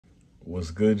What's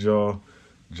good, y'all?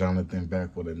 Jonathan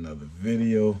back with another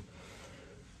video.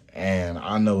 And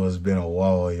I know it's been a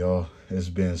while, y'all. It's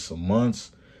been some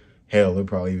months. Hell, it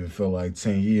probably even felt like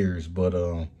 10 years. But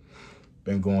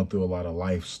been going through a lot of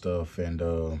life stuff and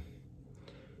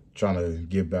trying to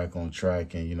get back on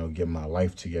track and, get my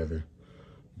life together.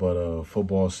 But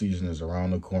football season is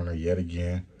around the corner yet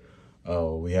again.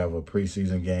 We have a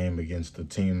preseason game against the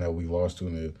team that we lost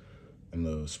to in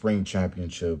the spring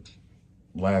championship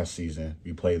last season.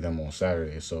 We played them on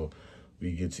Saturday, so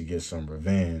we get to get some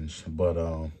revenge. But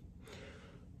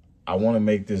I want to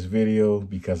make this video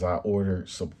because I ordered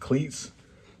some cleats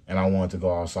and I wanted to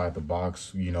go outside the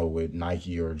box, with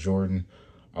Nike or Jordan.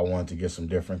 I wanted to get some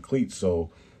different cleats. So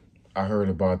I heard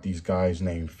about these guys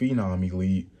named Phenom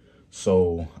Elite.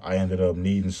 So I ended up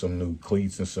needing some new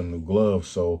cleats and some new gloves.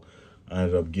 So I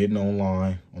ended up getting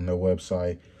online on their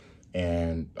website,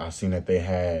 and I seen that they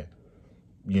had,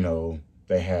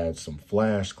 they had some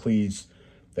Flash cleats,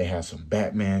 they had some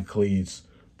Batman cleats,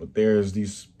 but there's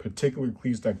these particular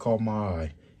cleats that caught my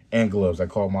eye, and gloves that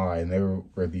caught my eye, and they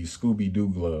were these Scooby-Doo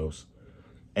gloves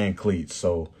and cleats.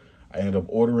 So I ended up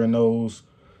ordering those.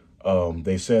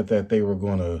 They said that they were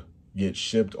going to get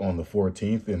shipped on the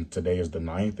 14th, and today is the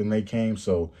 9th, and they came.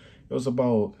 So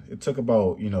it took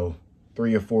about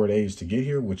 3 or 4 days to get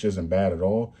here, which isn't bad at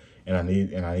all. And I need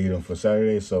them for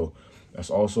Saturday, so that's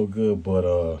also good.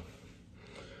 But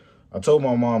I told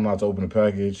my mom not to open the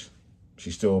package.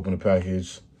 She still opened the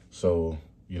package, so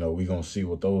we gonna see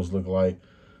what those look like.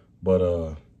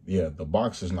 But yeah, the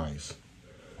box is nice.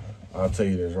 I'll tell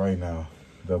you this right now,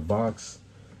 the box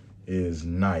is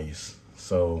nice.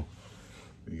 So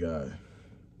we got,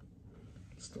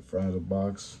 it's the front of the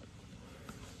box,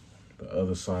 the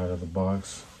other side of the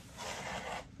box,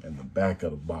 and the back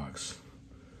of the box.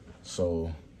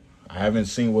 So I haven't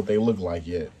seen what they look like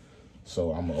yet.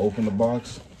 So I'm gonna open the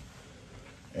box,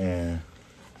 and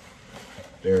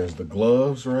there's the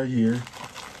gloves right here.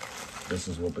 This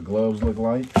is what the gloves look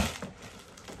like.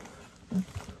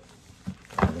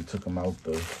 I haven't took them out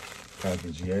the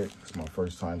package yet. It's my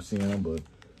first time seeing them, but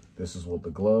this is what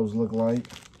the gloves look like.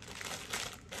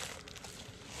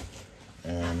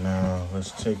 And now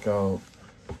let's check out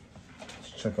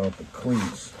the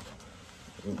cleats.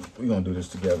 We're gonna do this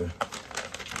together.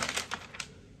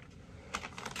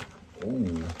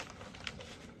 Ooh.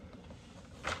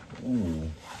 Ooh.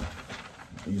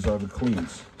 These are the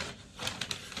cleats.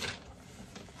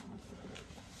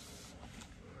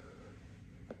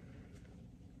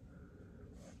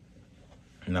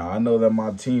 Now, I know that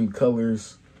my team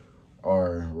colors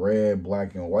are red,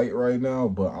 black, and white right now,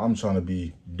 but I'm trying to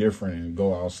be different and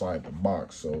go outside the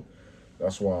box. So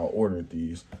that's why I ordered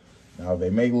these. Now,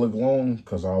 they may look long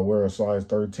because I'll wear a size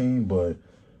 13, but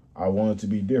I want it to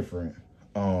be different.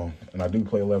 And I do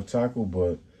play left tackle,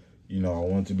 but, I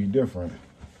want it to be different.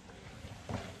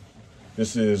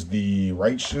 This is the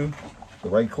right shoe, the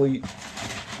right cleat,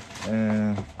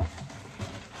 and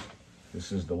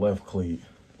this is the left cleat.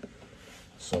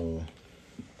 So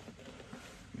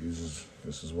this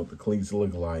is what the cleats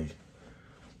look like.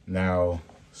 Now,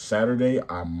 Saturday,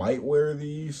 I might wear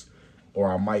these,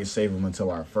 or I might save them until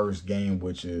our first game,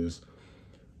 which is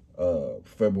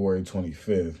February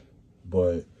 25th.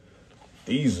 But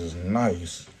these is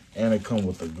nice, and they come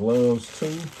with the gloves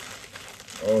too.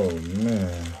 Oh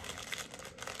man,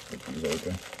 get these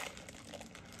open.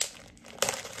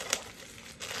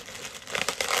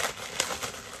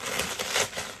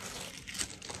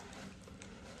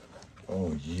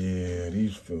 Oh yeah,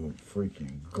 these feel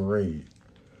freaking great.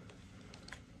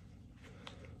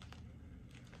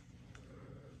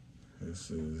 This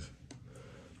is,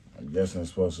 I'm guessing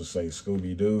it's supposed to say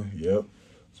Scooby-Doo. Yep,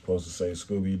 it's supposed to say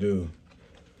Scooby-Doo.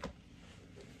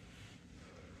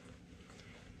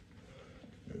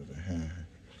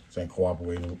 This ain't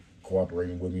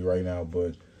cooperating with me right now,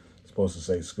 but it's supposed to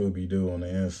say Scooby-Doo on the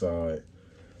inside.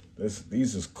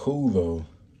 These is cool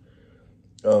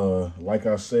though. Like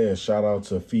I said, shout out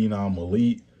to Phenom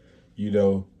Elite.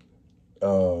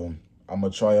 I'm gonna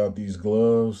try out these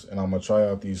gloves and I'm gonna try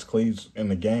out these cleats in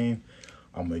the game.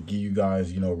 I'm gonna give you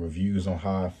guys, reviews on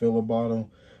how I feel about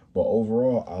them. But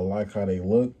overall, I like how they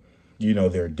look.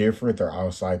 They're different. They're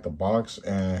outside the box,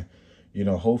 and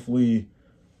hopefully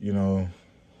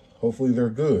they're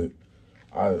good.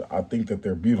 I think that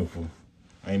they're beautiful.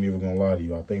 I ain't even gonna lie to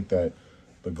you. I think that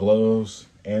the gloves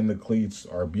and the cleats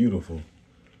are beautiful.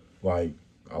 Like,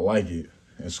 I like it.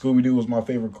 And Scooby-Doo was my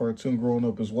favorite cartoon growing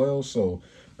up as well, so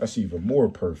that's even more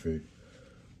perfect.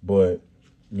 But,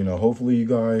 hopefully you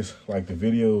guys like the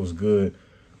video. It was good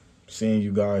seeing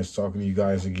you guys, talking to you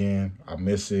guys again. I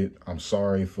miss it. I'm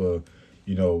sorry for,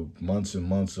 you know, months and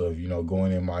months of, you know,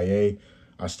 going MIA,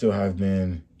 I still have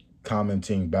been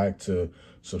commenting back to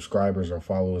subscribers or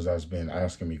followers that's been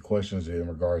asking me questions in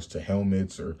regards to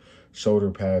helmets or shoulder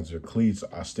pads or cleats.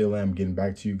 I still am getting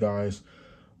back to you guys.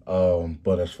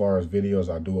 But as far as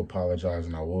videos, I do apologize,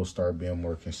 and I will start being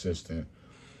more consistent.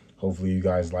 Hopefully you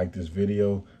guys like this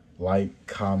video. Like,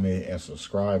 comment, and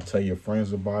subscribe. Tell your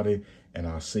friends about it, and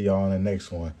I'll see y'all in the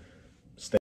next one.